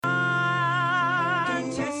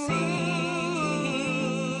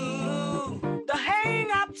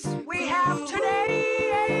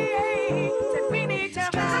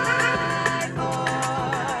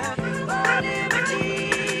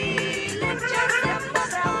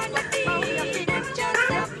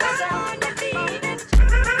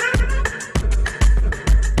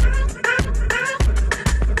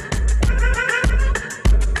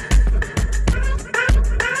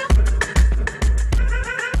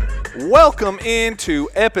Welcome into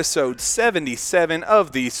episode 77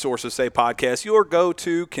 of the Sources Say podcast, your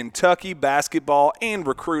go-to Kentucky basketball and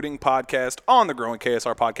recruiting podcast on the growing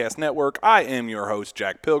KSR Podcast Network. I am your host,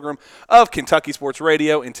 Jack Pilgrim of Kentucky Sports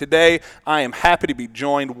Radio, and today I am happy to be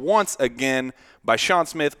joined once again by Sean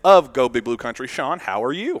Smith of Go Big Blue Country. Sean, how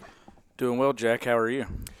are you? Doing well, Jack. How are you?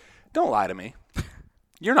 Don't lie to me.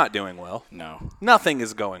 You're not doing well. No, Nothing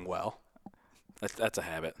is going well. that's a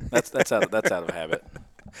habit. That's out of habit.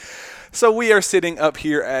 So we are sitting up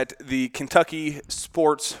here at the Kentucky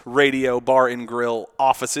Sports Radio Bar and Grill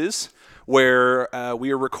offices where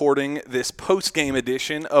we are recording this post-game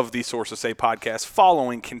edition of the Sources Say podcast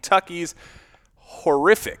following Kentucky's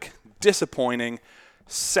horrific, disappointing,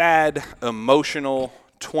 sad, emotional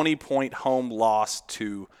 20-point home loss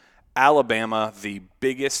to Alabama, the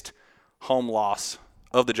biggest home loss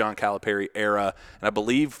of the John Calipari era, and I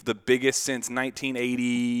believe the biggest since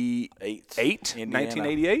 1988.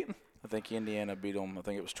 1988? I think Indiana beat them. I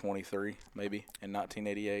think it was 23, maybe, in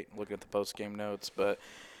 1988, looking at the post-game notes. But,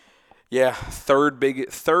 yeah. Third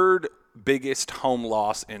biggest home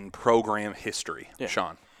loss in program history, Yeah.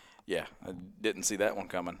 Sean. Yeah, I didn't see that one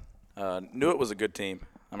coming. Knew it was a good team.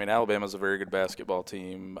 I mean, Alabama's a very good basketball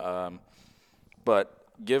team. But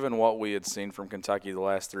given what we had seen from Kentucky the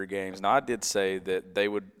last three games, now I did say that there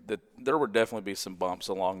would definitely be some bumps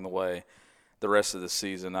along the way the rest of the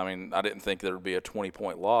season. I mean, I didn't think there would be a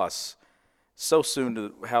 20-point loss so soon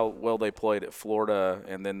to how well they played at Florida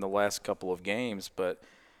and then the last couple of games. But,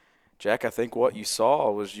 Jack, I think what you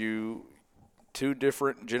saw was two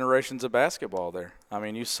different generations of basketball there. I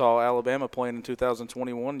mean, you saw Alabama playing in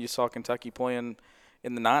 2021. You saw Kentucky playing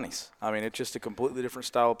in the 90s. I mean, it's just a completely different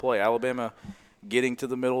style of play. Alabama getting to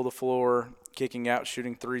the middle of the floor, kicking out,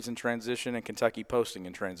 shooting threes in transition, and Kentucky posting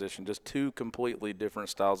in transition. Just two completely different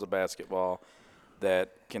styles of basketball that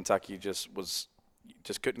Kentucky just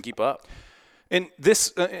couldn't keep up. And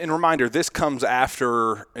this, and reminder, this comes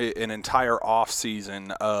after an entire offseason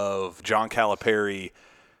of John Calipari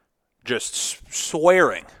just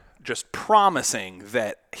swearing, just promising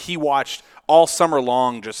that he watched all summer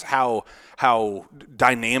long just how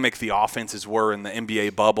dynamic the offenses were in the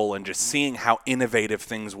NBA bubble and just seeing how innovative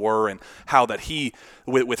things were and how that he,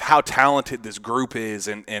 with how talented this group is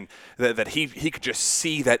and that he could just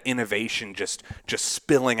see that innovation just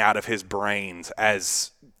spilling out of his brains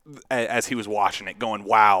as he was watching it going,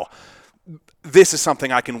 wow, this is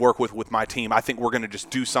something I can work with my team. I think we're going to just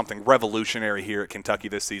do something revolutionary here at Kentucky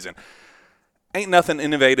this season. Ain't nothing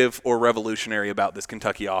innovative or revolutionary about this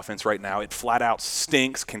Kentucky offense right now. It flat out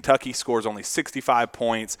stinks. Kentucky scores only 65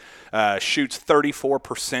 points, shoots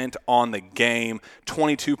 34% on the game,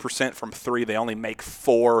 22% from three. They only make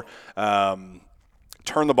 4. Turn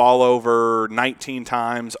the ball over 19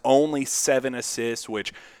 times, only 7 assists,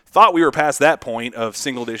 which thought we were past that point of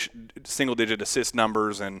single-digit assist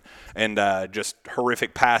numbers and just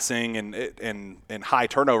horrific passing and high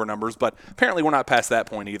turnover numbers, but apparently we're not past that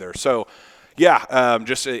point either. So, yeah,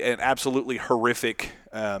 just an absolutely horrific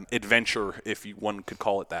adventure, if one could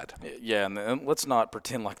call it that. Yeah, and let's not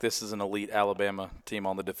pretend like this is an elite Alabama team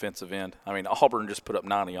on the defensive end. I mean, Auburn just put up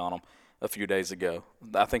 90 on them a few days ago.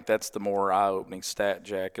 I think that's the more eye-opening stat,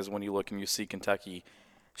 Jack, is when you look and you see Kentucky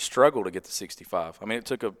struggle to get to 65. I mean, it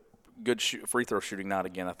took a good free throw shooting night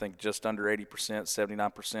again. I think just under 80%,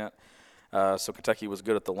 79%. So Kentucky was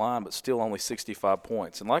good at the line, but still only 65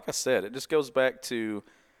 points. And like I said, it just goes back to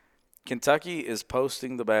Kentucky is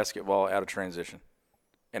posting the basketball out of transition,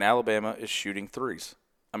 and Alabama is shooting threes.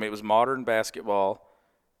 I mean, it was modern basketball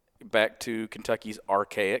back to Kentucky's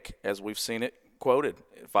archaic, as we've seen it quoted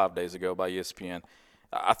 5 days ago by ESPN.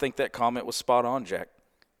 I think that comment was spot on, Jack,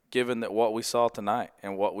 given that what we saw tonight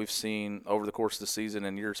and what we've seen over the course of the season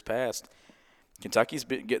and years past. Kentucky's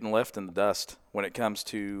been getting left in the dust when it comes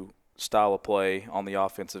to style of play on the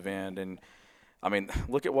offensive end. And, I mean,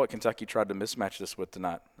 look at what Kentucky tried to mismatch this with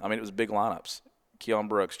tonight. I mean, it was big lineups. Keon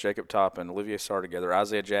Brooks, Jacob Toppin, Olivier Sarr together,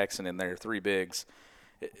 Isaiah Jackson in there, 3 bigs.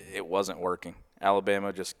 It wasn't working.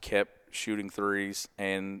 Alabama just kept shooting threes,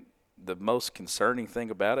 and the most concerning thing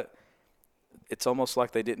about it, it's almost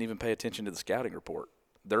like they didn't even pay attention to the scouting report.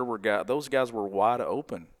 Those guys were wide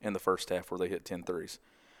open in the first half where they hit 10 threes.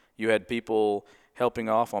 You had people helping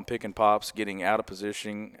off on pick and pops, getting out of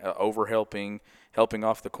position, over-helping, helping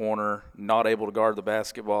off the corner, not able to guard the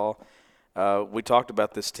basketball. We talked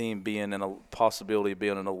about this team being in a possibility of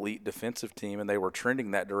being an elite defensive team, and they were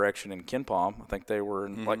trending that direction in KenPom. I think they were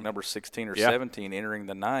in like number 16 or 17 entering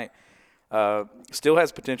the night. Still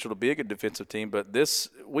has potential to be a good defensive team, but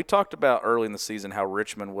we talked about early in the season how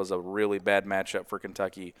Richmond was a really bad matchup for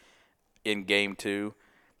Kentucky in Game 2.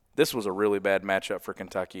 This was a really bad matchup for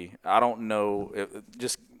Kentucky. I don't know,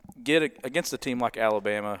 just against a team like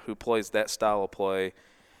Alabama who plays that style of play.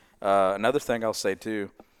 Another thing I'll say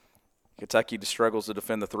too, Kentucky struggles to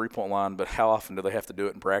defend the three-point line, but how often do they have to do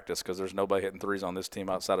it in practice? Because there's nobody hitting threes on this team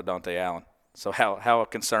outside of Dante Allen. So how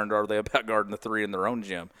concerned are they about guarding the three in their own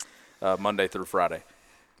gym Monday through Friday?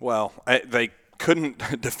 Well, they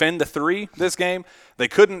couldn't defend the three this game. They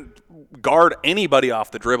couldn't guard anybody off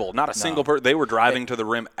the dribble. Not a single person. They were driving to the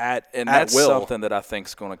rim at that's will. Something that I think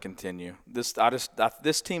is going to continue. This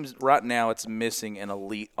team's right now, it's missing an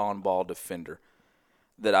elite on-ball defender.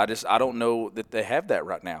 That I don't know that they have that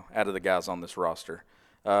right now out of the guys on this roster.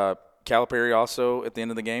 Calipari also at the end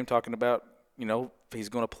of the game talking about, he's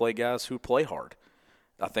going to play guys who play hard.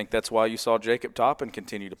 I think that's why you saw Jacob Toppin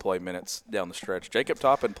continue to play minutes down the stretch. Jacob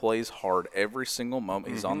Toppin plays hard every single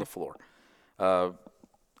moment he's on the floor.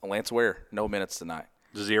 Lance Ware, no minutes tonight.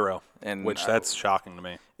 0, which that's shocking to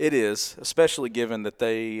me. It is, especially given that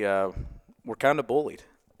they were kind of bullied.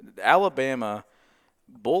 Alabama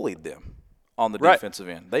bullied them on the defensive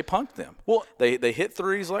end. They punked them. Well, they hit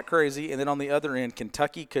threes like crazy, and then on the other end,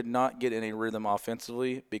 Kentucky could not get any rhythm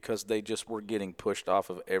offensively because they just were getting pushed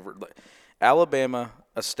off of every – Alabama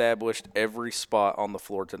established every spot on the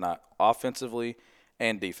floor tonight, offensively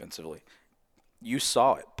and defensively. You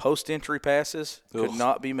saw it. Post-entry passes could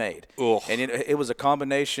not be made. And it was a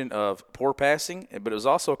combination of poor passing, but it was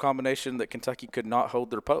also a combination that Kentucky could not hold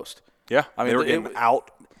their post. Yeah, I mean, they were getting out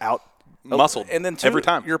muscled and then every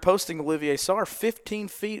time. You're posting Olivier Sarr 15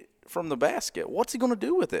 feet from the basket. What's he going to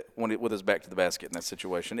do with it with his back to the basket in that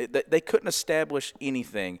situation? They couldn't establish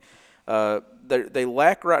anything. They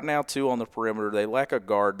lack right now, too, on the perimeter. They lack a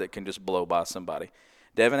guard that can just blow by somebody.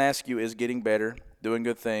 Devin Askew is getting better, doing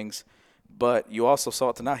good things, but you also saw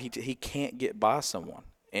it tonight. He can't get by someone,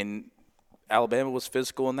 and Alabama was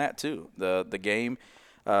physical in that too. The game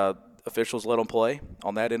officials let them play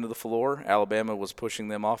on that end of the floor. Alabama was pushing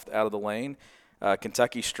them out of the lane.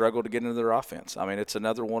 Kentucky struggled to get into their offense. I mean, it's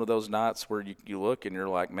another one of those nights where you look and you're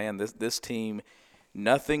like, man, this team.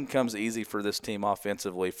 Nothing comes easy for this team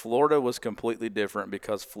offensively. Florida was completely different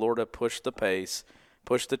because Florida pushed the pace,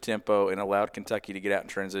 pushed the tempo, and allowed Kentucky to get out in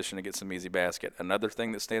transition and get some easy basket. Another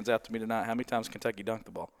thing that stands out to me tonight, how many times Kentucky dunked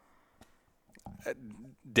the ball?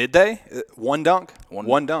 Did they? One dunk?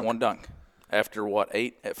 One dunk. One dunk. After,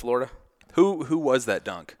 8 at Florida? Who was that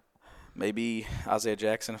dunk? Maybe Isaiah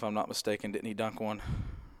Jackson, if I'm not mistaken. Didn't he dunk one?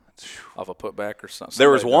 Off a putback or something.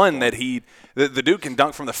 There was one that the dude can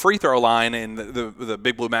dunk from the free throw line in the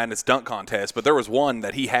Big Blue Madness dunk contest, but there was one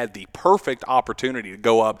that he had the perfect opportunity to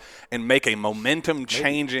go up and make a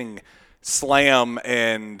momentum-changing slam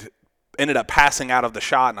and ended up passing out of the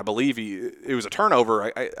shot, and I believe it was a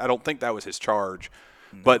turnover. I don't think that was his charge,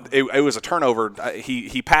 but it was a turnover.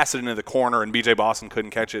 He passed it into the corner, and B.J. Boston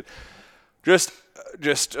couldn't catch it. Just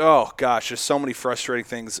oh, gosh, just so many frustrating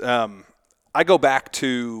things. I go back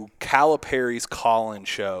to Calipari's call-in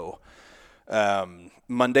show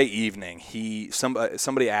Monday evening.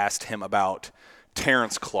 Somebody asked him about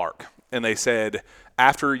Terrence Clark, and they said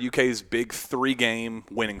after UK's big 3-game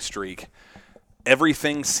winning streak,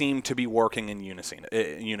 everything seemed to be working in unison.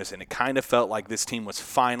 It kind of felt like this team was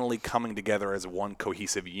finally coming together as one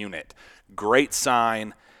cohesive unit. Great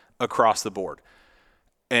sign across the board.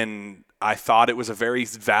 And I thought it was a very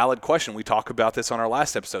valid question. We talked about this on our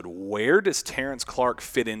last episode. Where does Terrence Clark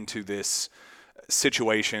fit into this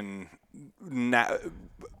situation now,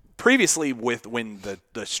 previously when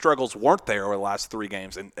the struggles weren't there over the last 3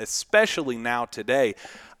 games, and especially now today?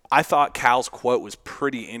 I thought Cal's quote was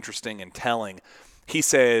pretty interesting and telling. He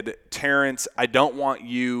said, Terrence, I don't want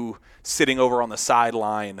you sitting over on the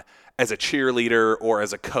sideline as a cheerleader or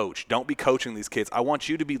as a coach. Don't be coaching these kids. I want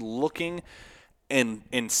you to be looking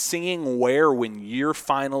and seeing where, when you're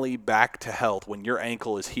finally back to health, when your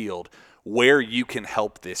ankle is healed, where you can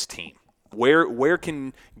help this team. Where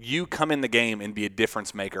can you come in the game and be a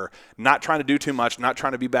difference maker? Not trying to do too much, not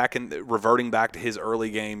trying to be reverting back to his early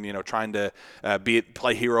game, trying to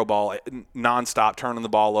play hero ball nonstop, turning the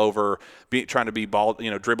ball over, trying to be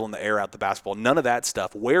dribbling the air out the basketball. None of that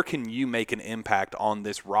stuff. Where can you make an impact on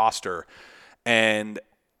this roster? And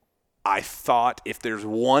I thought if there's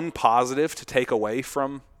one positive to take away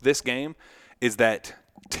from this game is that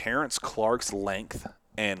Terrence Clark's length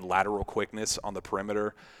and lateral quickness on the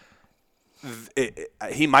perimeter,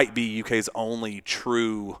 he might be UK's only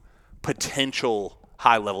true potential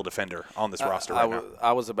high-level defender on this roster right now.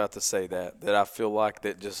 I was about to say that I feel like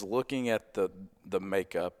that just looking at the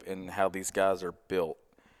makeup and how these guys are built,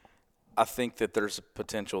 I think that there's a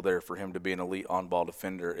potential there for him to be an elite on-ball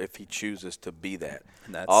defender if he chooses to be that.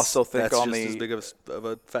 And that's just as big of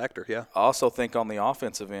a factor, yeah. I also think on the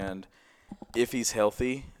offensive end, if he's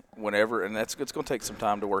healthy, whenever, and it's going to take some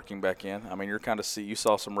time to work him back in. I mean, you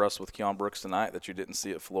saw some rust with Keon Brooks tonight that you didn't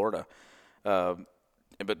see at Florida.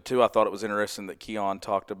 But two, I thought it was interesting that Keon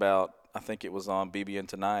talked about, I think it was on BBN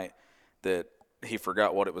Tonight, that he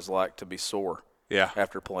forgot what it was like to be sore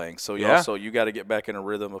after playing. So you got to get back in a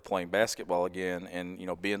rhythm of playing basketball again and,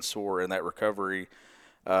 being sore in that recovery.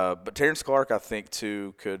 But Terrence Clark, I think,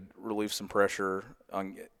 too, could relieve some pressure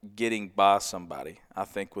on getting by somebody. I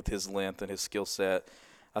think with his length and his skill set,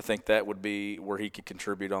 I think that would be where he could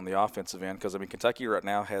contribute on the offensive end. Because, Kentucky right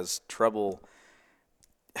now has trouble.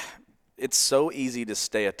 It's so easy to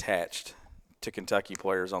stay attached to Kentucky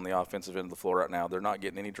players on the offensive end of the floor right now. They're not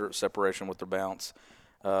getting any separation with their bounce.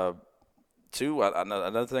 Two,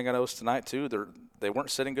 another thing I noticed tonight, too, they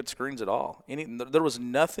weren't setting good screens at all. There was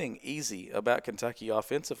nothing easy about Kentucky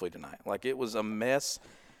offensively tonight. Like, it was a mess.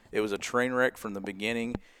 It was a train wreck from the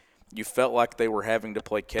beginning. You felt like they were having to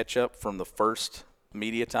play catch-up from the first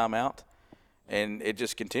media timeout, and it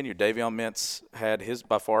just continued. Davion Mintz had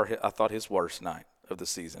by far, I thought, his worst night of the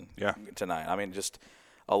season tonight. Just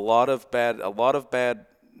a lot of bad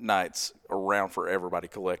nights around for everybody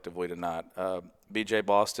collectively tonight. BJ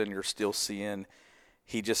Boston, you're still seeing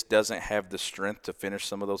he just doesn't have the strength to finish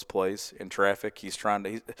some of those plays in traffic. He's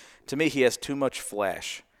to me, he has too much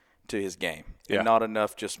flash to his game and not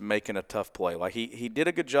enough just making a tough play. Like he did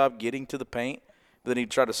a good job getting to the paint, but then he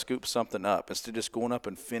tried to scoop something up instead of just going up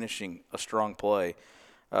and finishing a strong play.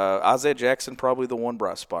 Isaiah Jackson, probably the one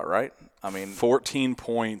bright spot, right? 14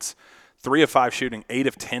 points, 3 of 5 shooting, 8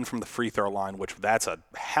 of 10 from the free throw line, which that's a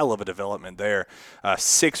hell of a development there.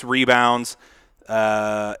 6 rebounds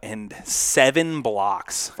and 7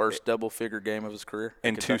 blocks. First double-figure game of his career.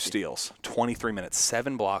 And 2 steals, 23 minutes.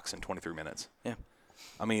 7 blocks in 23 minutes. Yeah.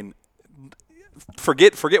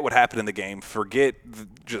 Forget what happened in the game. Forget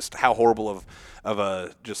just how horrible of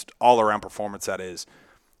a just all-around performance that is.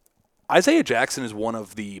 Isaiah Jackson is one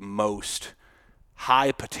of the most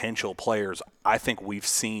high potential players I think we've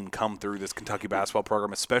seen come through this Kentucky basketball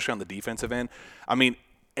program, especially on the defensive end.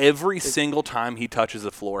 Every single time he touches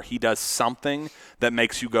the floor, he does something that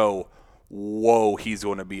makes you go, "Whoa, he's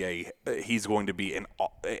going to be a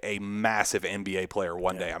massive NBA player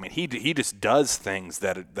one day." He just does things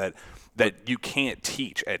that you can't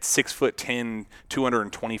teach at 6'10",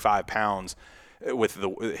 225 pounds. With the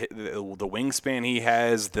wingspan he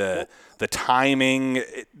has, the timing,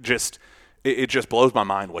 it just blows my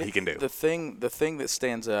mind what he can do. The thing that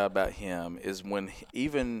stands out about him is when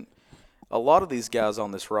even a lot of these guys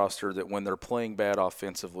on this roster, that when they're playing bad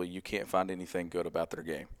offensively, you can't find anything good about their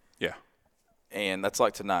game. Yeah. And that's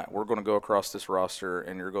like tonight. We're going to go across this roster,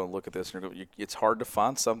 and you're going to look at this, and it's hard to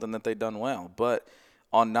find something that they've done well. But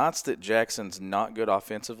on nights that Jackson's not good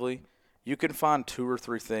offensively, you can find 2 or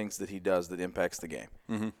 3 things that he does that impacts the game.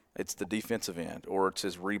 Mm-hmm. It's the defensive end, or it's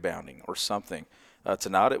his rebounding, or something.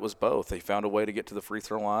 Tonight it was both. He found a way to get to the free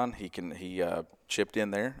throw line. He chipped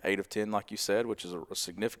in there, 8 of 10, like you said, which is a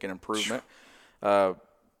significant improvement. I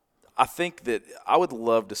think that I would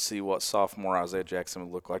love to see what sophomore Isaiah Jackson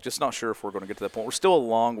would look like. Just not sure if we're going to get to that point. We're still a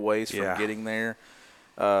long ways from getting there.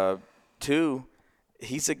 2,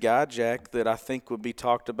 he's a guy, Jack, that I think would be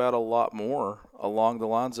talked about a lot more along the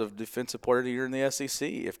lines of defensive player of the year in the SEC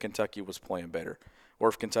if Kentucky was playing better, or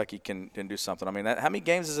if Kentucky can do something. How many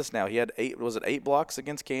games is this now? He had 8 blocks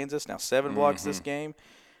against Kansas, now 7 blocks this game.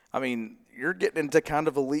 You're getting into kind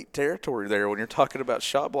of elite territory there when you're talking about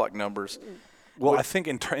shot block numbers. Well, I think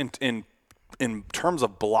in terms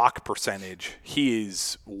of block percentage, he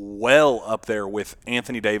is well up there with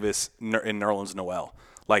Anthony Davis and Nerlens Noel.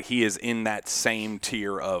 Like, he is in that same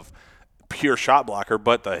tier of pure shot blocker,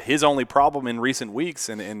 but his only problem in recent weeks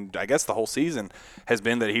and I guess the whole season has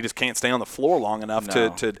been that he just can't stay on the floor long enough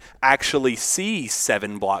to actually see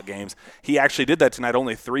 7 block games. He actually did that tonight,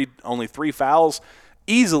 only three fouls.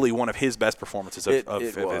 Easily one of his best performances of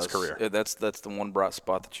his career. That's the one bright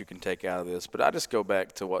spot that you can take out of this. But I just go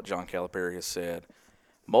back to what John Calipari has said.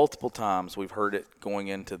 Multiple times we've heard it going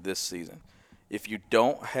into this season. If you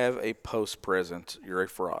don't have a post presence, you're a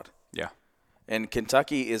fraud. Yeah. And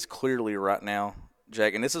Kentucky is clearly right now,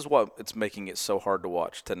 Jack, and this is what it's making it so hard to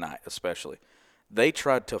watch tonight especially. They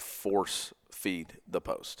tried to force feed the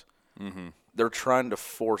post. Mm-hmm. They're trying to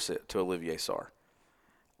force it to Olivier Sarr.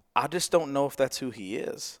 I just don't know if that's who he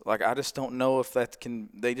is. Like, I just don't know if that can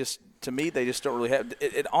 – to me, they just don't really have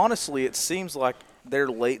 – honestly, it seems like they're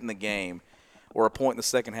late in the game or a point in the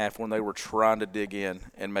second half when they were trying to dig in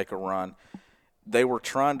and make a run. They were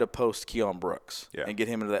trying to post Keon Brooks and get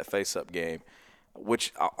him into that face-up game,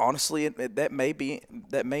 which honestly that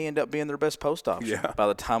may end up being their best post option by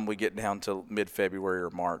the time we get down to mid-February or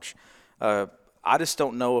March. I just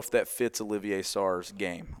don't know if that fits Olivier Sarr's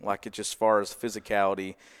game. Like, it just as far as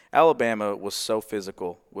physicality, Alabama was so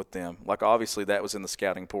physical with them. Like, obviously that was in the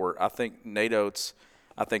scouting report. I think Nate Oates,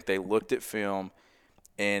 I think they looked at film,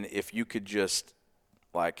 and if you could just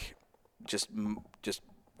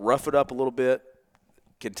rough it up a little bit,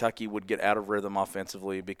 Kentucky would get out of rhythm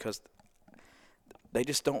offensively because they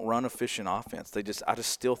just don't run efficient offense. I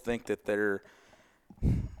just still think that they're –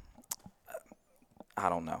 I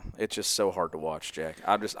don't know. It's just so hard to watch, Jack.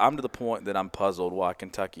 I'm to the point that I'm puzzled why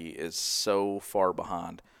Kentucky is so far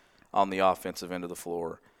behind on the offensive end of the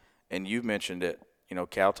floor. And you've mentioned it. You know,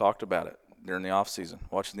 Cal talked about it during the offseason,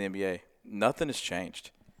 watching the NBA. Nothing has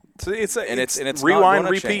changed. It's rewind,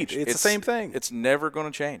 repeat. Change. It's the same thing. It's never going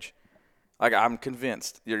to change. Like, I'm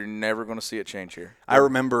convinced you're never going to see it change here. I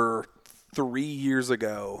remember 3 years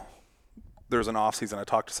ago, there was an offseason. I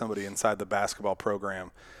talked to somebody inside the basketball program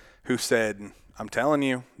who said, I'm telling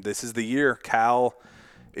you, this is the year. Cal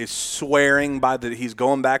is swearing he's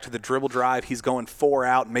going back to the dribble drive. He's going 4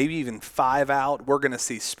 out, maybe even 5 out. We're going to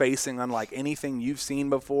see spacing unlike anything you've seen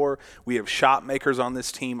before. We have shot makers on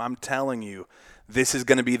this team. I'm telling you, this is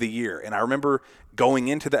going to be the year. And I remember going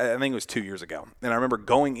into that, I think it was 2 years ago. And I remember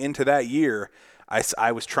going into that year,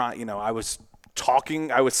 I was trying, I was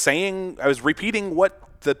talking, I was repeating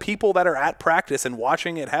what the people that are at practice and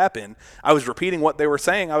watching it happen, I was repeating what they were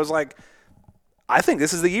saying. I was like, I think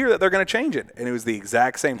this is the year that they're going to change it. And it was the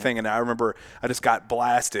exact same thing. And I remember I just got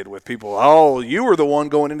blasted with people, oh, you were the one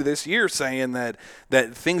going into this year saying that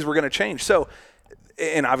things were going to change. So,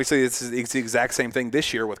 and obviously it's the exact same thing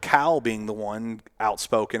this year with Cal being the one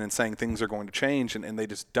outspoken and saying things are going to change, and they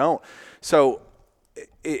just don't. So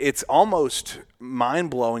it's almost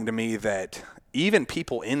mind-blowing to me that even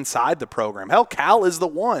people inside the program, hell, Cal is the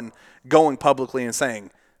one going publicly and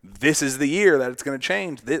saying, this is the year that it's going to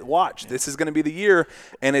change. Watch, this is going to be the year,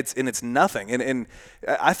 and it's nothing. And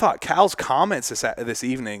I thought Cal's comments this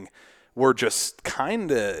evening were just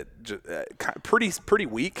kind of pretty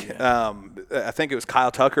weak. Yeah. I think it was Kyle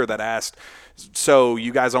Tucker that asked, so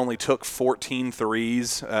you guys only took 14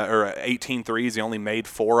 threes or 18 threes. You only made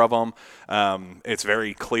 4 of them. It's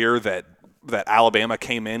very clear that Alabama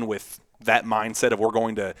came in with that mindset of we're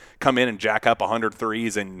going to come in and jack up 100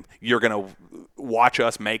 threes and you're going to watch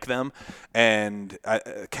us make them. And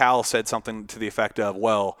Cal said something to the effect of,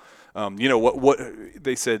 well, what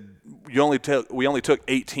they said, we only took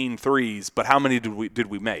 18 threes, but how many did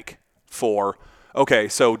we make? 4. Okay,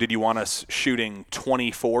 so did you want us shooting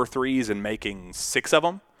 24 threes and making 6 of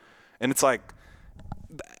them? And it's like,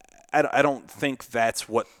 I don't think that's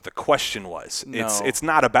what the question was. No. It's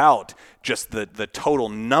not about just the total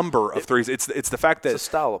number of threes. It's the fact that it's a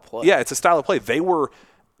style of play. Yeah, it's a style of play. They were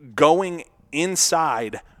going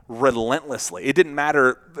inside relentlessly. It didn't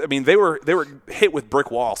matter. I mean, they were hit with brick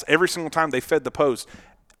walls every single time they fed the post.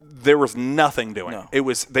 There was nothing doing. No. It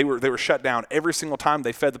was they were shut down every single time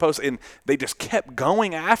they fed the post, and they just kept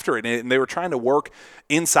going after it. And they were trying to work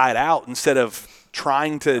inside out instead of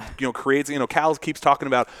trying to create. Cal keeps talking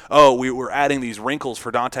about, oh, we're adding these wrinkles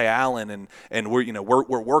for Dante Allen, and we're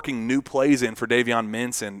working new plays in for Davion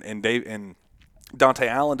Mintz and Dante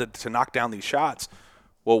Allen to knock down these shots.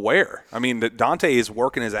 Well, where? I mean, Dante is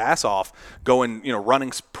working his ass off, going,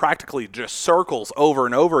 running practically just circles over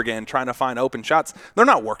and over again, trying to find open shots. They're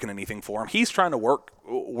not working anything for him. He's trying to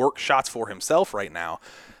work shots for himself right now.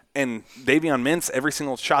 And Davion Mintz, every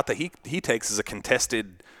single shot that he takes is a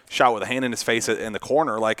contested shot with a hand in his face in the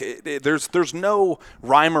corner. Like there's no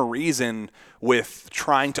rhyme or reason with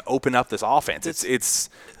trying to open up this offense. It's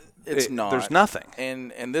not. There's nothing.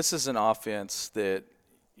 And this is an offense that,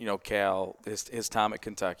 Cal, his time at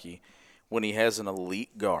Kentucky, when he has an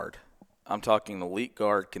elite guard, I'm talking an elite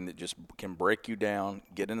guard can break you down,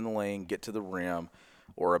 get in the lane, get to the rim,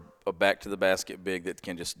 or a back to the basket big that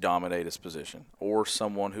can just dominate his position, or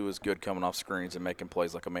someone who is good coming off screens and making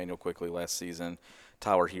plays like Emmanuel Quickley last season,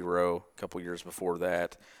 Tyler Hero a couple years before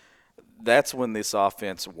that. That's when this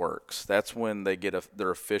offense works. That's when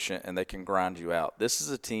they're efficient and they can grind you out. This is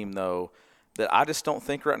a team, though, that I just don't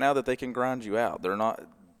think right now that they can grind you out. They're not.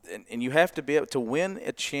 And you have to be able to win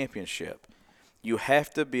a championship. You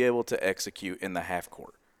have to be able to execute in the half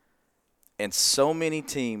court. And so many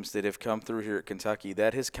teams that have come through here at Kentucky,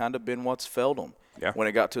 that has kind of been what's failed them. Yeah. When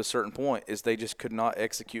it got to a certain point, is they just could not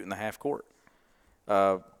execute in the half court.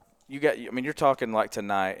 You're talking like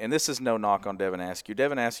tonight, and this is no knock on Devin Askew.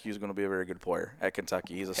 Devin Askew is going to be a very good player at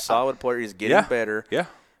Kentucky. He's a solid player. He's getting better. Yeah.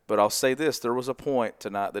 But I'll say this: there was a point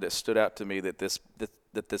tonight that it stood out to me that this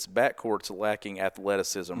backcourt's lacking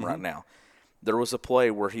athleticism right now. There was a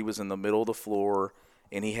play where he was in the middle of the floor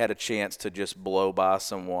and he had a chance to just blow by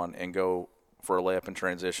someone and go for a layup in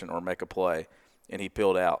transition or make a play, and he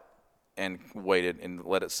peeled out and waited and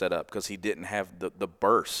let it set up because he didn't have the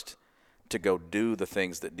burst to go do the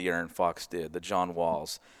things that De'Aaron Fox did, the John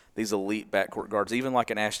Walls, these elite backcourt guards, even like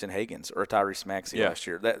an Ashton Higgins or a Tyrese Maxey last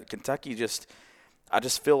year. That Kentucky I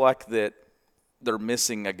just feel like that they're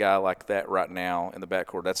missing a guy like that right now in the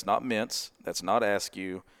backcourt. That's not Mintz. That's not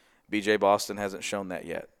Askew. B.J. Boston hasn't shown that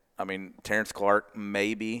yet. I mean, Terrence Clark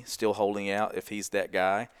maybe still holding out if he's that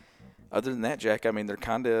guy. Other than that, Jack, I mean, they're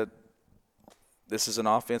kind of – this is an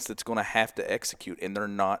offense that's going to have to execute, and they're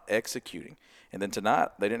not executing. And then tonight,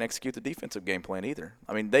 they didn't execute the defensive game plan either.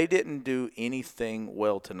 I mean, they didn't do anything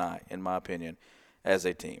well tonight, in my opinion, as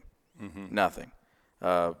a team. Nothing.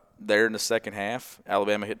 There in the second half,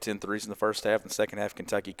 Alabama hit 10 threes in the first half. In the second half,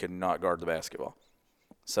 Kentucky could not guard the basketball.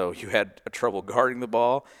 So you had a trouble guarding the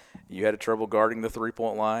ball. You had a trouble guarding the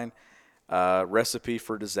three-point line. Recipe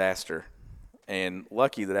for disaster. And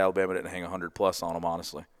lucky that Alabama didn't hang 100-plus on them,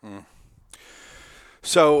 honestly.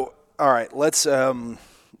 So, all right, let's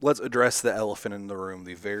address the elephant in the room,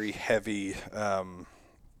 the very heavy,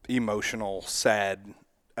 emotional, sad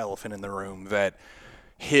elephant in the room that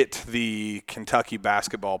hit the Kentucky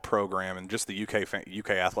basketball program and just the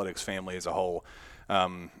UK athletics family as a whole.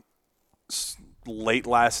 Late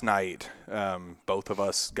last night, both of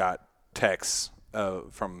us got texts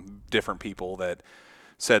from different people that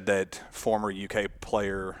said that former UK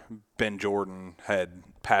player Ben Jordan had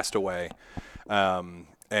passed away.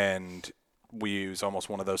 And we use almost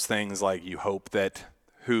one of those things like you hope that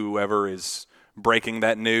whoever is breaking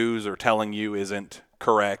that news or telling you isn't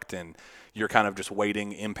correct, and you're kind of just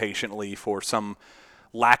waiting impatiently for some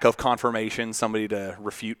lack of confirmation, somebody to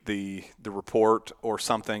refute the report or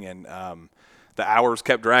something. And the hours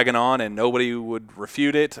kept dragging on and nobody would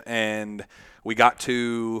refute it. And we got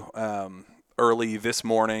to early this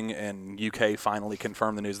morning, and UK finally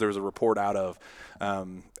confirmed the news. There was a report out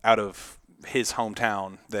of his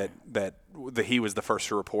hometown that he was the first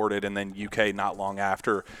to report it, and then UK not long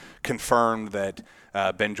after confirmed that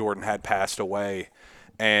Ben Jordan had passed away.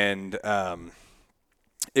 And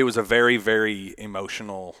it was a very, very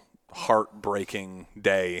emotional, heartbreaking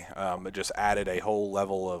day. It just added a whole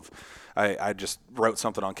level of I just wrote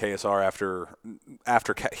something on KSR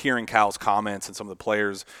after hearing Cal's comments and some of the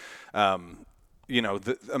players.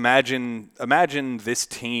 Imagine this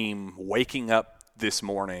team waking up this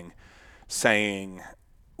morning saying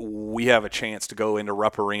we have a chance to go into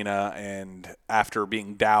Rupp Arena, and after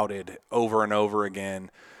being doubted over and over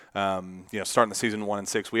again, starting the season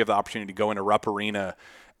 1-6, we have the opportunity to go into Rupp Arena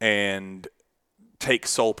and take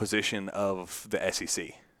sole position of the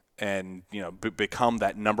SEC and, become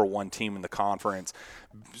that number one team in the conference,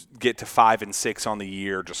 get to 5-6 on the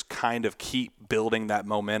year, just kind of keep building that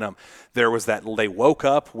momentum. There was that they woke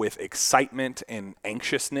up with excitement and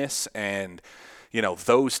anxiousness and,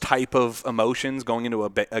 those type of emotions going into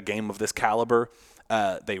a game of this caliber.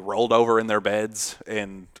 They rolled over in their beds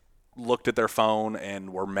and looked at their phone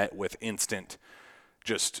and were met with instant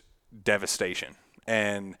just devastation.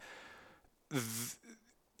 And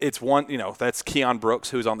it's one, that's Keon Brooks,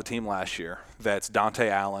 who was on the team last year. That's Dante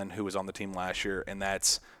Allen, who was on the team last year. And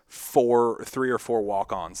that's 3 or 4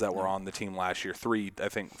 walk-ons that were on the team last year. 3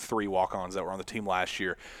 walk-ons that were on the team last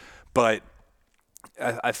year. But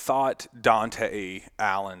I thought Dante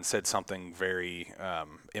Allen said something very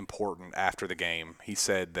important after the game. He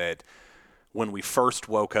said that when we first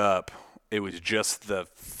woke up, it was just the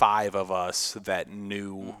 5 of us that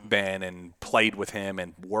knew Ben and played with him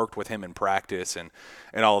and worked with him in practice and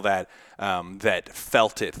all of that, that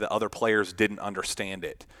felt it. The other players didn't understand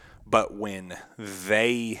it. But when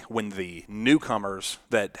the newcomers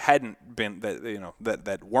that hadn't been,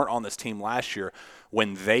 that weren't on this team last year,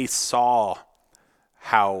 when they saw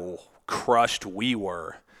how crushed we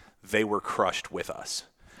were, they were crushed with us.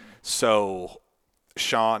 So,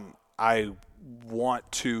 Sean, I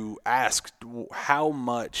want to ask, how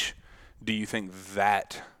much do you think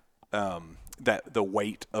that that the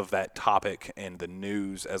weight of that topic and the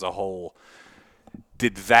news as a whole,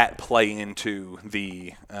 did that play into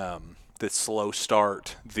the slow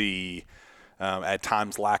start, the at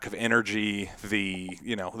times lack of energy,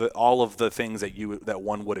 all of the things that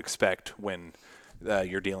one would expect when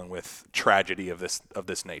you're dealing with tragedy of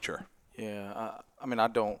this nature? Yeah, I mean, I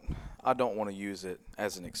don't want to use it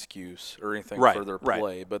as an excuse or anything for their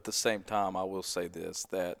play, but at the same time, I will say this,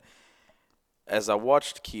 that as I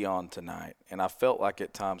watched Keon tonight, and I felt like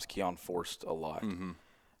at times Keon forced a lot,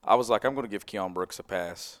 I was like, I'm going to give Keon Brooks a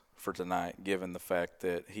pass for tonight, given the fact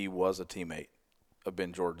that he was a teammate of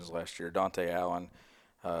Ben Jordan's last year. Dante Allen,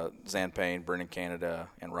 Zan Payne, Brennan Canada,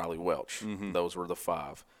 and Riley Welch. Those were the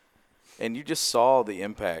 5. And you just saw the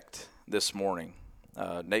impact this morning.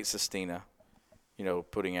 Nate Sestina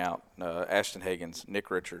putting out Ashton Hagans,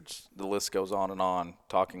 Nick Richards. The list goes on,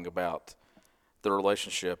 talking about the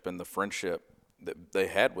relationship and the friendship that they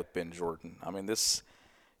had with Ben Jordan. I mean,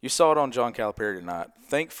 you saw it on John Calipari tonight.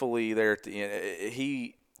 Thankfully, there at the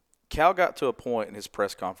end, Cal got to a point in his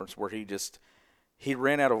press conference where he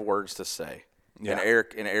ran out of words to say. Yeah.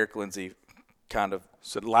 And Eric Lindsay kind of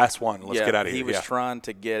said, "Last one, let's get out of here." He was trying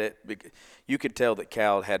to get it. You could tell that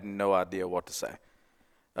Cal had no idea what to say.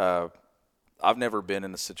 I've never been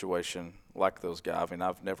in a situation like those guys. I mean,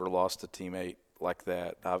 I've never lost a teammate like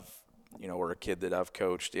that. Or a kid that I've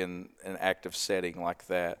coached in an active setting like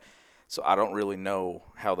that. So I don't really know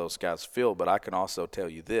how those guys feel, but I can also tell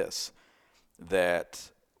you this,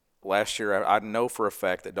 that last year I know for a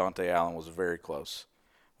fact that Dante Allen was very close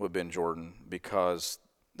with Ben Jordan, because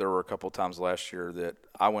there were a couple times last year that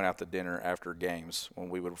I went out to dinner after games when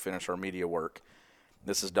we would finish our media work.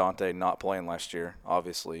 This is Dante not playing last year,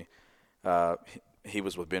 obviously. He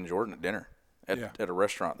was with Ben Jordan at dinner at a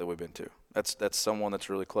restaurant that we've been to. That's someone that's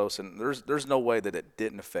really close, and there's no way that it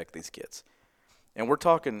didn't affect these kids. And we're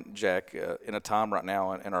talking, Jack, in a time right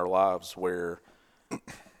now in our lives where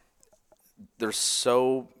there's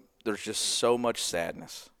just so much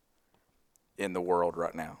sadness in the world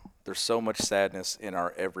right now. There's so much sadness in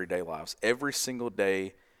our everyday lives. Every single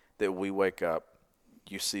day that we wake up,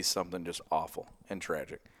 you see something just awful and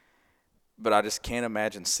tragic. But I just can't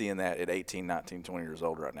imagine seeing that at 18, 19, 20 years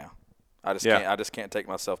old right now. I just can't take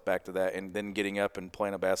myself back to that, and then getting up and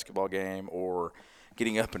playing a basketball game, or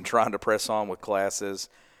getting up and trying to press on with classes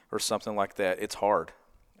or something like that. It's hard.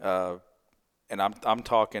 And I'm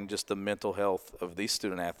talking just the mental health of these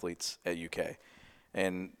student athletes at UK,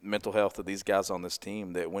 and mental health of these guys on this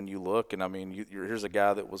team, that when you look, and I mean, here's a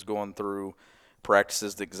guy that was going through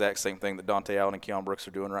practices the exact same thing that Dante Allen and Keon Brooks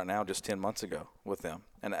are doing right now just 10 months ago with them.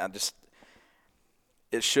 And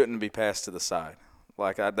it shouldn't be passed to the side.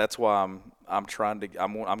 That's why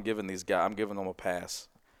I'm giving these guys, I'm giving them a pass,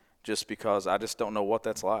 just because I just don't know what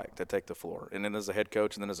that's like to take the floor. And then as a head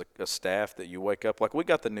coach, and then as a staff, that you wake up, like we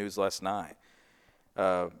got the news last night.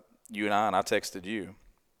 You and I texted you,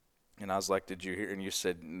 and I was like, "Did you hear?" And you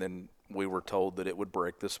said, and then we were told that it would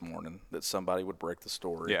break this morning, that somebody would break the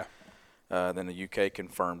story. Yeah. Then the UK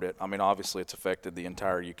confirmed it. I mean, obviously it's affected the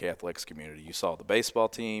entire UK athletics community. You saw the baseball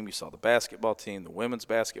team, you saw the basketball team, the women's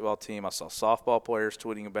basketball team. I saw softball players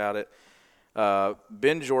tweeting about it.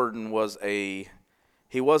 Ben Jordan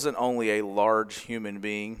he wasn't only a large human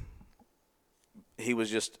being. He was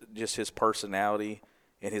just his personality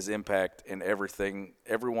and his impact and everything.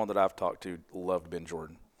 Everyone that I've talked to loved Ben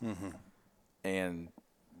Jordan. Mm-hmm. And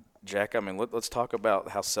Jack, I mean, let's talk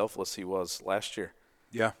about how selfless he was last year.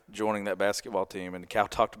 Yeah, joining that basketball team. And Cal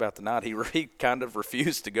talked about the night. He kind of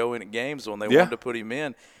refused to go in at games when they wanted to put him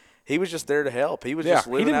in. He was just there to help. He was just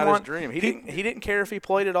living out his dream. He didn't care if he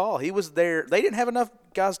played at all. He was there. They didn't have enough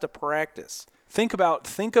guys to practice. Think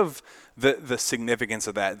of the significance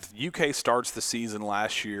of that. The UK starts the season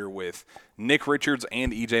last year with Nick Richards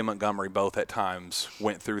and E.J. Montgomery both at times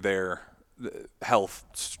went through their health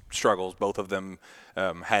struggles. Both of them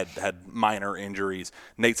had minor injuries.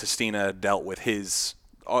 Nate Sestina dealt with his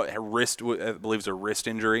wrist, I believe it was a wrist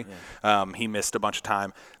injury. Yeah. He missed a bunch of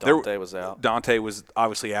time. Dante was out. Dante was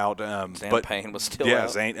obviously out. But Payne was still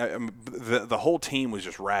out. The whole team was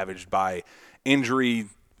just ravaged by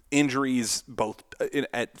injuries, both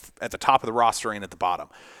at the top of the roster and at the bottom.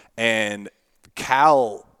 And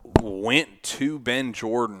Cal went to Ben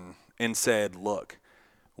Jordan and said, "Look,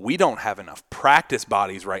 we don't have enough practice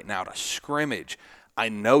bodies right now to scrimmage. I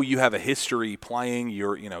know you have a history playing.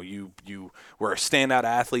 You were a standout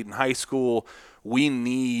athlete in high school. We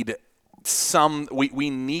need we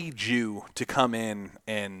need you to come in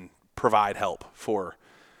and provide help for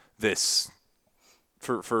this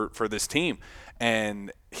for this team."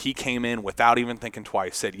 And he came in without even thinking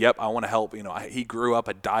twice, said, "Yep, I want to help." He grew up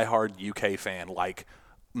a diehard UK fan, like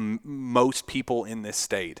most people in this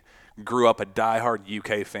state. Grew up a diehard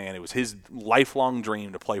UK fan. It was his lifelong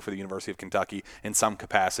dream to play for the University of Kentucky in some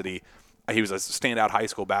capacity. He was a standout high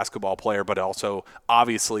school basketball player, but also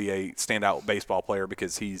obviously a standout baseball player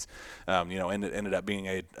because he's, ended up being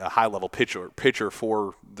a high-level pitcher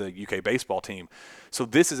for the UK baseball team. So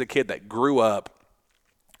this is a kid that grew up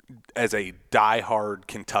as a diehard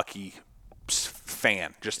Kentucky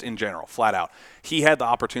fan, just in general, flat out. He had the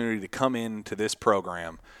opportunity to come into this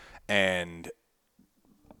program and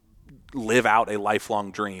live out a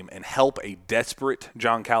lifelong dream and help a desperate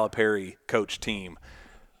John Calipari coach team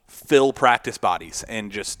fill practice bodies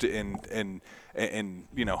and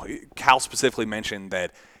Cal specifically mentioned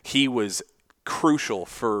that he was crucial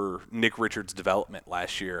for Nick Richards' development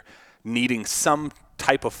last year. needing some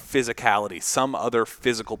type of physicality, some other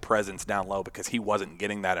physical presence down low because he wasn't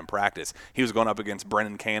getting that in practice. He was going up against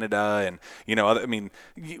Brennan Canada and,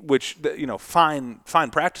 which, fine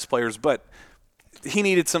practice players, but he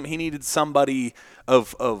needed somebody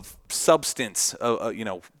of substance,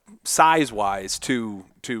 size-wise to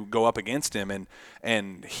go up against him,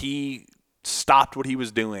 and he stopped what he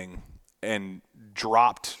was doing and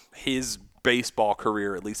dropped his baseball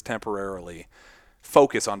career, at least temporarily,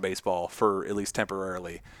 focus on baseball for at least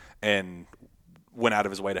temporarily, and went out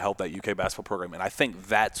of his way to help that UK basketball program. And I think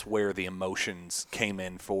that's where the emotions came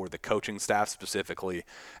in for the coaching staff specifically,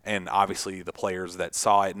 and obviously the players that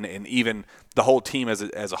saw it, and even the whole team as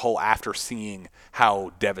a whole after seeing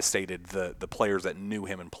how devastated the players that knew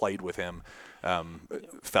him and played with him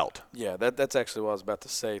felt. Yeah, that's actually what I was about to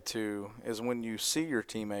say too, is when you see your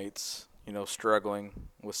teammates, struggling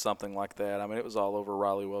with something like that. I mean, it was all over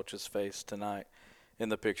Riley Welch's face tonight in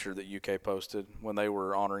the picture that UK posted when they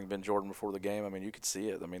were honoring Ben Jordan before the game. I mean, you could see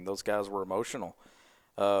it. I mean, those guys were emotional.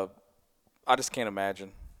 I just can't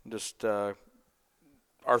imagine. Just our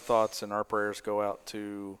thoughts and our prayers go out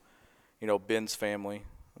to, Ben's family,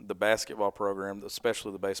 the basketball program,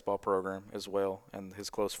 especially the baseball program as well, and his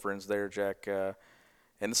close friends there, Jack,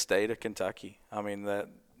 in the state of Kentucky. I mean, that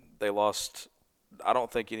they lost. I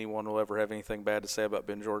don't think anyone will ever have anything bad to say about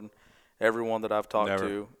Ben Jordan. Everyone that I've talked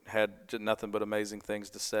to had nothing but amazing things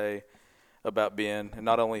to say about Ben, and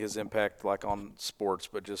not only his impact like on sports,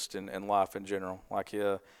 but just in life in general. Like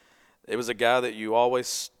it was a guy that you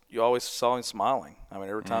always saw him smiling. I mean,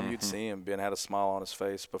 every time you'd see him, Ben had a smile on his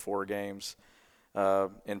face before games,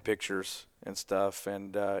 in pictures and stuff.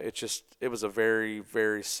 And it was a very,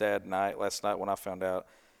 very sad night last night when I found out,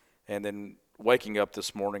 and then waking up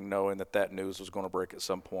this morning knowing that news was going to break at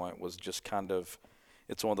some point was just kind of.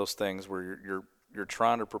 It's one of those things where you're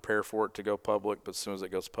trying to prepare for it to go public, but as soon as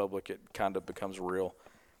it goes public, it kind of becomes real.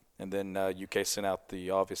 And then UK sent out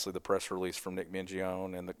obviously the press release from Nick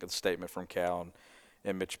Mingione and the statement from Cal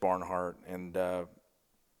and Mitch Barnhart. And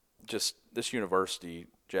just this university,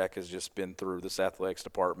 Jack, has just been through, this athletics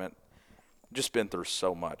department, just been through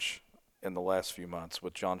so much in the last few months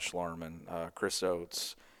with John Schlarman, Chris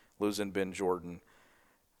Oates, losing Ben Jordan.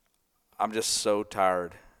 I'm just so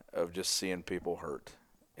tired of just seeing people hurt.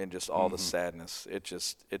 And just all the sadness, it's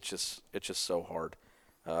just so hard.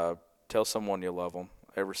 Tell someone you love them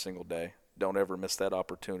every single day. Don't ever miss that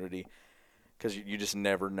opportunity, because you just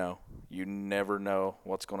never know. You never know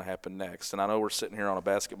what's going to happen next. And I know we're sitting here on a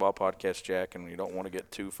basketball podcast, Jack, and we don't want to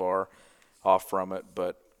get too far off from it.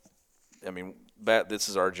 But I mean, this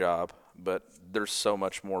is our job. But there's so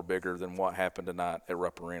much more bigger than what happened tonight at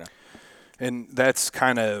Rupp Arena. And that's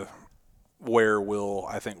kind of where we'll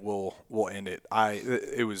end it.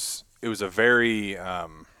 It was a very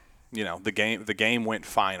the game went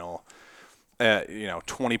final.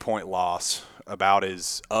 20-point loss, about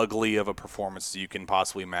as ugly of a performance as you can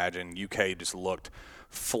possibly imagine. UK just looked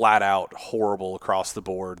flat out horrible across the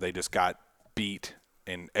board. They just got beat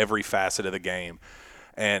in every facet of the game.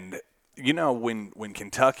 And when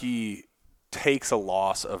Kentucky takes a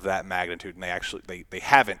loss of that magnitude, and they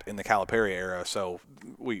haven't in the Calipari era, so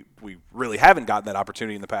we really haven't gotten that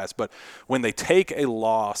opportunity in the past. But when they take a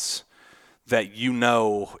loss that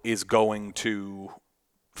is going to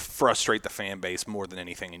frustrate the fan base more than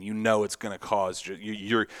anything, and it's going to cause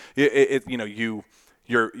you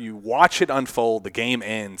watch it unfold, the game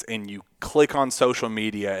ends, and you click on social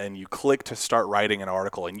media and you click to start writing an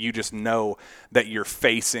article, and you just know that you're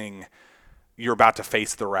about to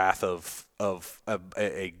face the wrath of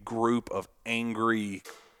a group of angry,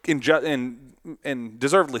 and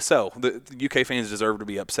deservedly so. The UK fans deserve to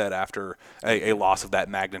be upset after a loss of that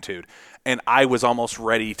magnitude. And I was almost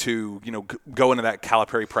ready to, go into that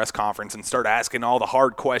Calipari press conference and start asking all the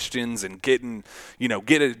hard questions and getting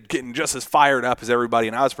just as fired up as everybody.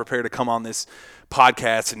 And I was prepared to come on this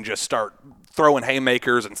podcast and just start throwing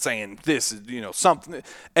haymakers and saying this is, something,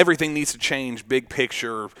 everything needs to change, big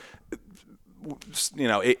picture.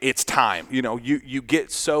 It's time. You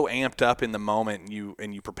get so amped up in the moment,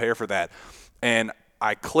 and you prepare for that. And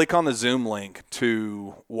I click on the Zoom link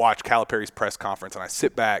to watch Calipari's press conference, and I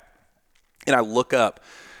sit back and I look up,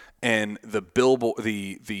 and the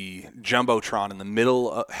jumbotron in the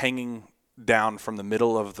middle, hanging down from the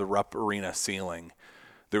middle of the Rupp Arena ceiling,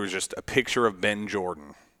 there was just a picture of Ben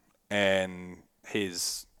Jordan and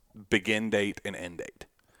his begin date and end date.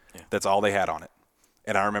 Yeah. That's all they had on it.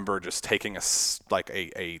 And I remember just taking a step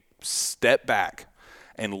back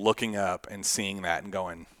and looking up and seeing that and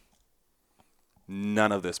going,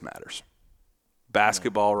 none of this matters.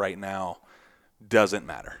 Basketball right now doesn't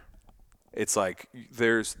matter. It's like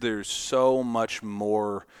there's so much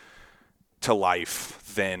more to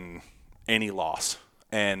life than any loss.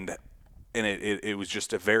 And it was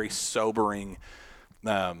just a very sobering,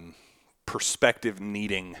 perspective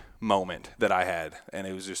needing moment that I had. And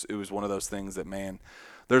it was one of those things that, man,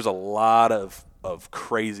 there's a lot of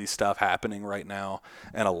crazy stuff happening right now,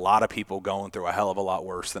 and a lot of people going through a hell of a lot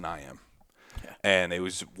worse than I am. Yeah. And it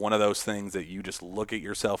was one of those things that you just look at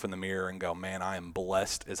yourself in the mirror and go, man, I am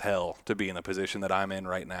blessed as hell to be in the position that I'm in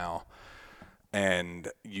right now. And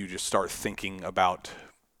you just start thinking about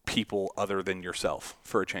people other than yourself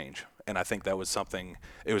for a change. And I think that was something,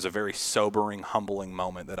 it was a very sobering, humbling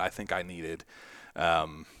moment that I think I needed.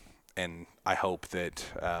 And I hope that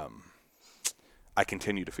I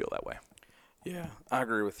continue to feel that way. Yeah, I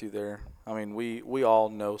agree with you there. I mean, we all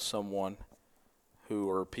know someone who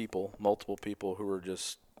are multiple people who are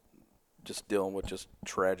just dealing with just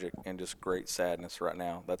tragic and just great sadness right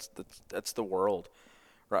now. That's the world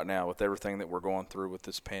right now with everything that we're going through with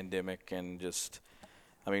this pandemic, and just,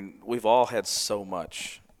 I mean, we've all had so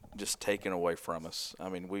much just taken away from us. I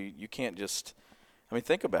mean, you can't just, I mean,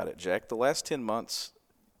 think about it, Jack. The last 10 months,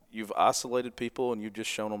 you've isolated people and you've just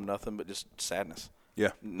shown them nothing but just sadness.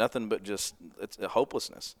 Yeah. Nothing but just, it's a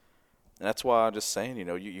hopelessness. And that's why I'm just saying,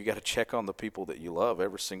 you got to check on the people that you love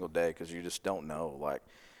every single day, because you just don't know. Like,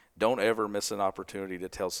 don't ever miss an opportunity to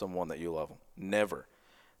tell someone that you love them. Never.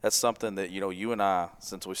 That's something that, you and I,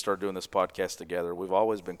 since we started doing this podcast together, we've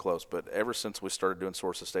always been close. But ever since we started doing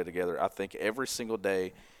Sources Stay together, I think every single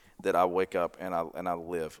day that I wake up and I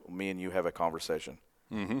live, me and you have a conversation.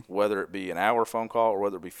 Mm-hmm. Whether it be an hour phone call or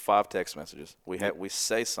whether it be 5 text messages, we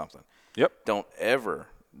say something. Yep. Don't ever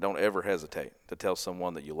hesitate to tell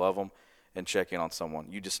someone that you love them and check in on someone.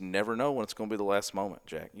 You just never know when it's going to be the last moment,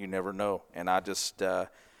 Jack. You never know. And I just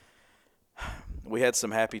we had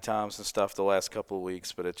some happy times and stuff the last couple of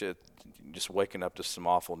weeks, but it just waking up to some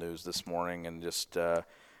awful news this morning, and just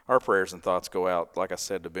our prayers and thoughts go out, like I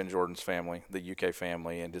said, to Ben Jordan's family, the UK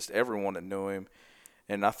family, and just everyone that knew him.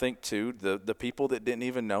 And I think, too, the people that didn't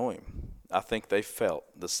even know him, I think they felt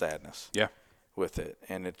the sadness with it.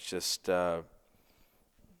 And it's just, I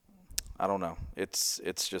don't know. It's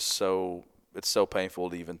just so painful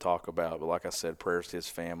to even talk about. But like I said, prayers to his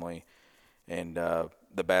family and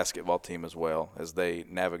the basketball team as well, as they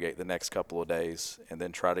navigate the next couple of days and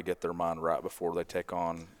then try to get their mind right before they take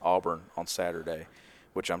on Auburn on Saturday,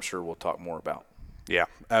 which I'm sure we'll talk more about. Yeah,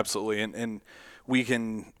 absolutely. And we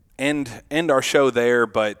can end our show there,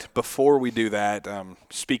 but before we do that,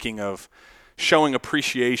 speaking of showing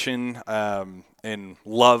appreciation and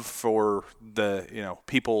love for the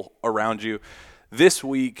people around you, this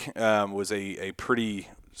week was a pretty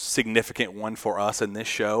significant one for us in this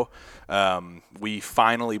show. We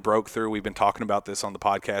finally broke through. We've been talking about this on the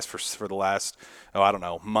podcast for the last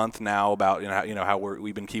month now, about how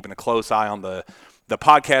we've been keeping a close eye on the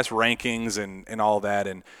podcast rankings and all that.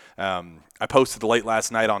 And I posted late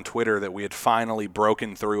last night on Twitter that we had finally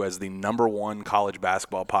broken through as the #1 college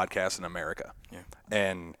basketball podcast in America. Yeah.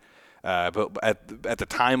 And but at the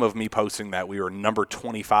time of me posting that, we were number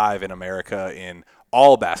 25 in America in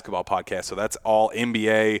all basketball podcasts. So that's all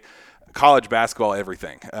NBA, college basketball,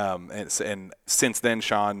 everything. And since then,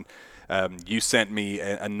 Sean, you sent me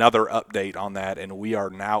another update on that, and we are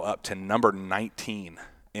now up to number 19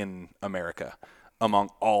 in America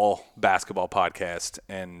among all basketball podcasts,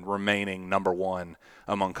 and remaining #1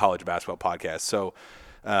 among college basketball podcasts. So,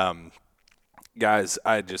 guys,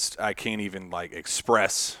 I can't even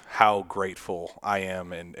express how grateful I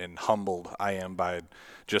am and humbled I am by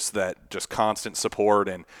just constant support,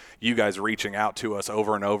 and you guys reaching out to us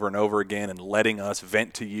over and over and over again, and letting us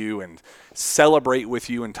vent to you and celebrate with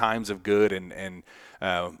you in times of good, and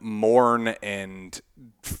mourn and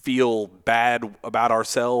feel bad about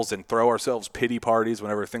ourselves and throw ourselves pity parties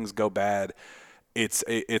whenever things go bad. It's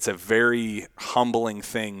a very humbling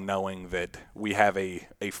thing knowing that we have a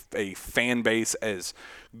fan base as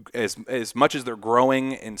much as they're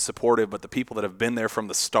growing and supportive, but the people that have been there from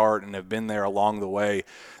the start and have been there along the way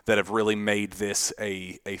that have really made this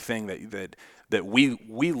a thing that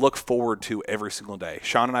we look forward to every single day.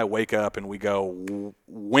 Sean and I wake up and we go,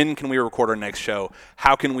 when can we record our next show?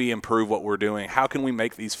 How can we improve what we're doing? How can we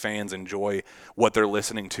make these fans enjoy what they're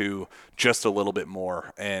listening to just a little bit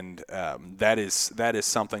more? And that is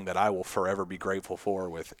something that I will forever be grateful for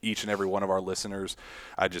with each and every one of our listeners.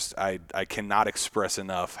 I cannot express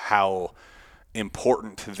enough how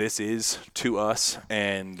important this is to us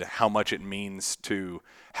and how much it means to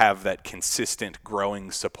have that consistent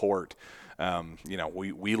growing support.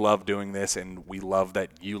 We love doing this, and we love that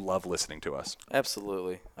you love listening to us.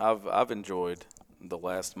 Absolutely. I've enjoyed the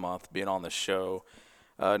last month being on the show.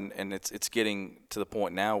 And it's getting to the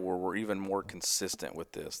point now where we're even more consistent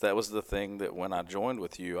with this. That was the thing that when I joined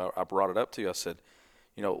with you, I brought it up to you. I said,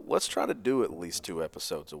 let's try to do at least 2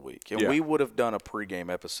 episodes a week. And we would have done a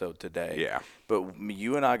pregame episode today. Yeah. But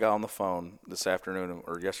you and I got on the phone this afternoon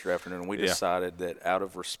or yesterday afternoon, and we decided that out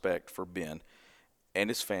of respect for Ben and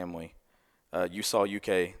his family, you saw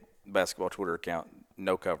UK basketball Twitter account,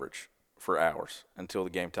 no coverage for hours until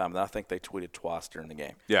the game time. And I think they tweeted twice during the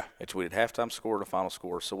game. Yeah. They tweeted halftime score and final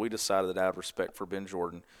score. So we decided that out of respect for Ben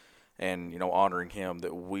Jordan and, honoring him,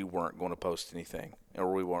 that we weren't going to post anything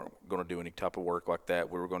or we weren't going to do any type of work like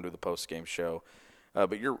that. We were going to do the post-game show.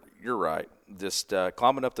 But you're right. Just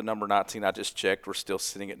climbing up to number 19. I just checked. We're still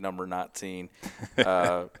sitting at number 19.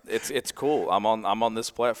 It's cool. I'm on this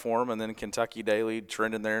platform, and then Kentucky Daily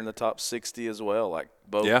trending there in the top 60 as well. Like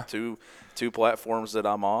both two platforms that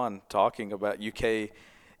I'm on talking about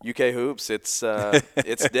UK hoops. It's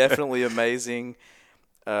definitely amazing.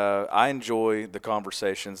 I enjoy the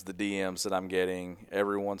conversations, the DMs that I'm getting.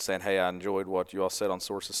 Everyone saying, hey, I enjoyed what you all said on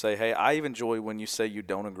Sources Say. Hey, I even enjoy when you say you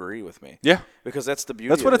don't agree with me. Yeah. Because that's the beauty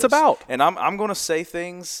That's what of it's this. about. And I'm going to say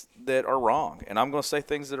things that are wrong, and I'm going to say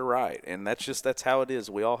things that are right. And that's how it is.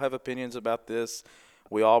 We all have opinions about this.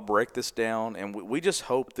 We all break this down, and we just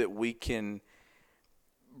hope that we can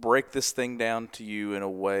break this thing down to you in a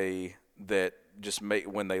way that just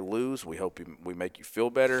when they lose, we hope we make you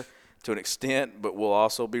feel better to an extent, but we'll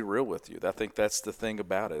also be real with you. I think that's the thing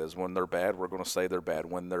about it, is when they're bad, we're going to say they're bad.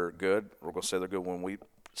 When they're good, we're going to say they're good. When we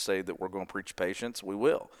say that we're going to preach patience, we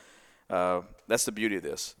will. That's the beauty of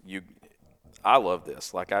this. I love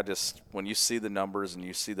this. Like, when you see the numbers and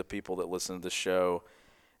you see the people that listen to the show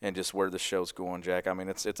and just where the show's going, Jack, I mean,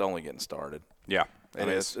 it's only getting started. Yeah, it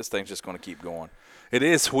is. This thing's just going to keep going. It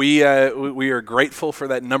is. We are grateful for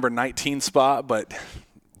that number 19 spot, but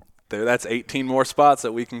that's 18 more spots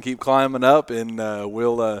that we can keep climbing up, and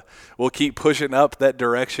we'll keep pushing up that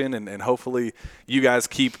direction, and hopefully you guys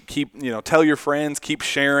keep tell your friends, keep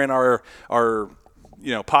sharing our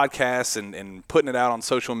podcasts and putting it out on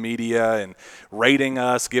social media and rating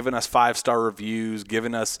us, giving us 5-star reviews,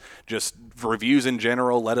 giving us just reviews in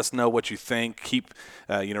general. Let us know what you think. Keep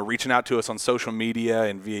reaching out to us on social media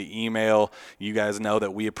and via email. You guys know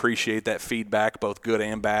that we appreciate that feedback, both good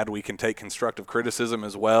and bad. We can take constructive criticism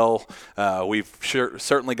as well. We've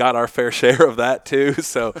certainly got our fair share of that too.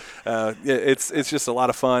 So it's just a lot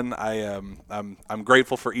of fun. I'm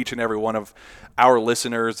grateful for each and every one of our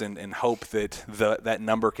listeners, and hope that that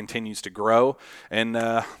number continues to grow, and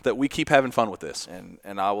that we keep having fun with this.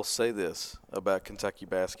 And I will say this about Kentucky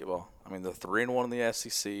basketball. I mean, the 3-1 in the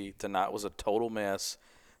SEC tonight was a total mess.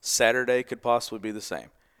 Saturday could possibly be the same.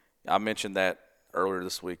 I mentioned that earlier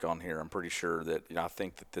this week on here. I'm pretty sure that I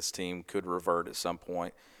think that this team could revert at some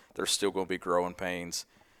point. There's still going to be growing pains.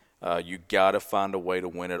 You got to find a way to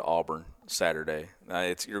win at Auburn Saturday.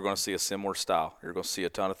 You're going to see a similar style. You're going to see a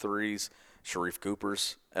ton of threes. Sharif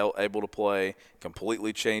Cooper's able to play,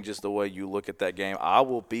 completely changes the way you look at that game. I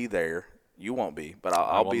will be there. You won't be, but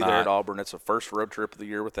I'll be there at Auburn. It's the first road trip of the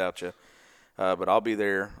year without you. But I'll be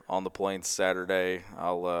there on the Plains Saturday.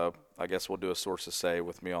 I guess we'll do a Sources Say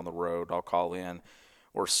with me on the road. I'll call in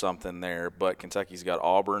or something there. But Kentucky's got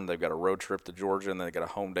Auburn. They've got a road trip to Georgia, and they've got a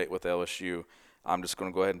home date with LSU. I'm just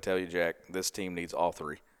going to go ahead and tell you, Jack, this team needs all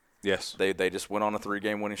 3. Yes. They just went on a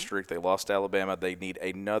 3-game winning streak. They lost to Alabama. They need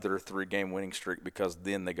another 3-game winning streak, because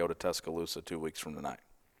then they go to Tuscaloosa 2 weeks from tonight.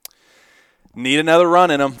 Need another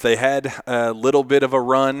run in them. They had a little bit of a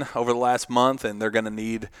run over the last month, and they're going to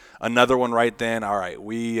need another one right then. All right,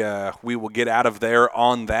 we will get out of there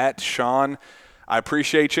on that. Sean, I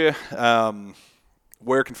appreciate you.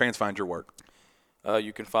 Where can fans find your work?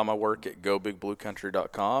 You can find my work at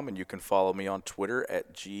gobigbluecountry.com, and you can follow me on Twitter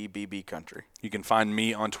at GBBCountry. You can find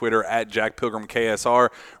me on Twitter at JackPilgrimKSR.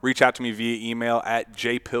 Reach out to me via email at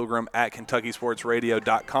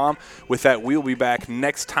jpilgrim@KentuckySportsRadio.com. With that, we'll be back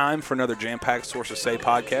next time for another jam-packed Sources Say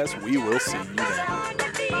podcast. We will see you then.